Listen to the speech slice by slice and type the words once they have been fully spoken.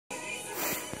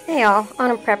Hey all,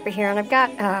 Autumn Prepper here, and I've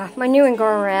got my new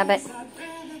Angora rabbit,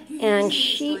 and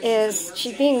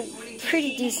she's being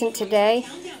pretty decent today.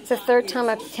 It's the third time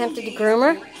I've attempted to groom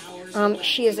her.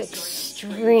 She is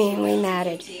extremely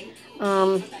matted.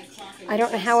 I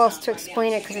don't know how else to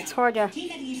explain it because it's hard to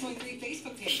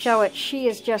show it. She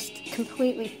is just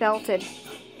completely felted.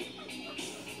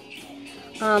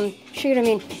 Shoot, I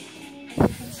mean,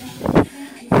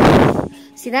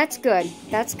 see, that's good.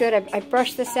 That's good. I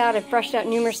brushed this out. I've brushed out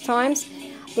numerous times.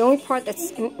 The only part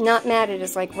that's not matted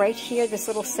is like right here, this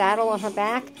little saddle on her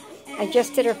back. I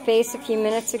just did her face a few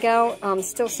minutes ago.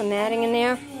 Still some matting in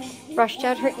there. Brushed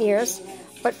out her ears.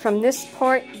 But from this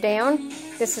part down,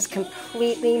 this is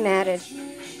completely matted.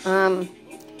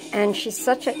 And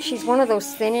she's one of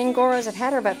those thin Angoras. I've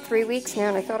had her about 3 weeks now,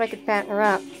 and I thought I could fatten her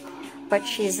up. But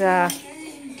she's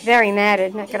very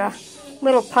matted. And I got a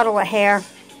little puddle of hair.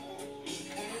 I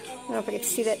don't know if I could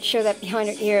see that, show that behind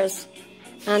her ears.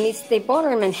 They bought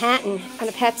her in Manhattan at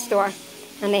a pet store,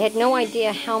 and they had no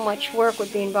idea how much work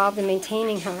would be involved in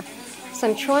maintaining her. So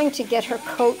I'm trying to get her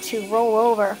coat to roll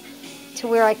over to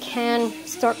where I can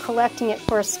start collecting it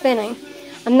for a spinning.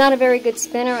 I'm not a very good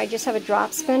spinner. I just have a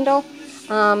drop spindle.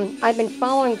 I've been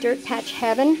following Dirt Patch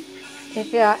Heaven,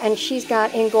 and she's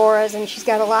got Angoras, and she's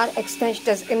got a lot of extension. She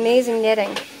does amazing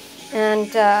knitting.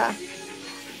 And,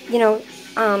 you know,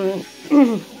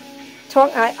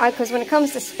 because when it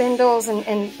comes to spindles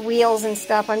and wheels and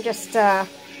stuff, I'm just I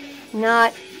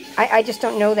just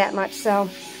don't know that much. So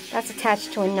that's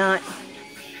attached to a knot,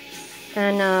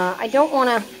 and I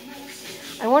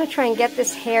want to try and get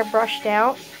this hair brushed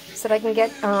out so that I can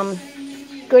get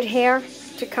good hair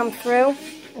to come through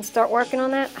and start working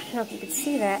on that. I don't know if you can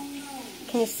see that.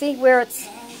 Can you see where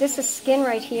this is skin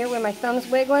right here where my thumb's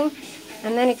wiggling,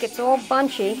 and then it gets all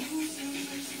bunchy.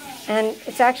 And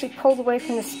it's actually pulled away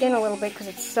from the skin a little bit because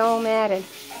it's so matted.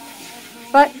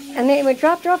 And they would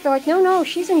drop. They're like, no,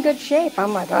 she's in good shape.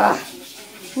 I'm like, ugh.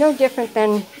 No different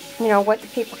than, you know, what the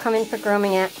people come in for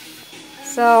grooming at.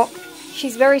 So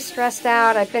she's very stressed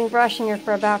out. I've been brushing her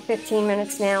for about 15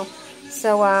 minutes now.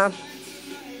 So I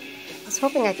was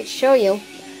hoping I could show you.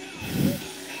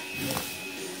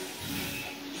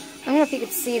 I don't know if you could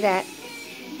see that.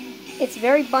 It's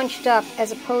very bunched up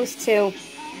as opposed to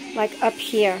like up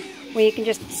here, where you can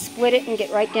just split it and get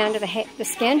right down to the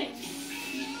skin.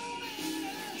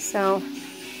 So,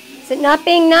 is it not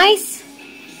being nice?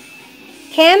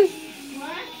 Kim?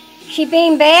 What? She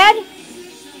being bad?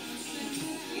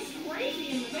 She's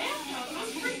crazy in the bathtub. I'm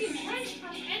freaking drenched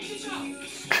from head to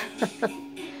toe.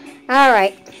 All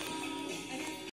right.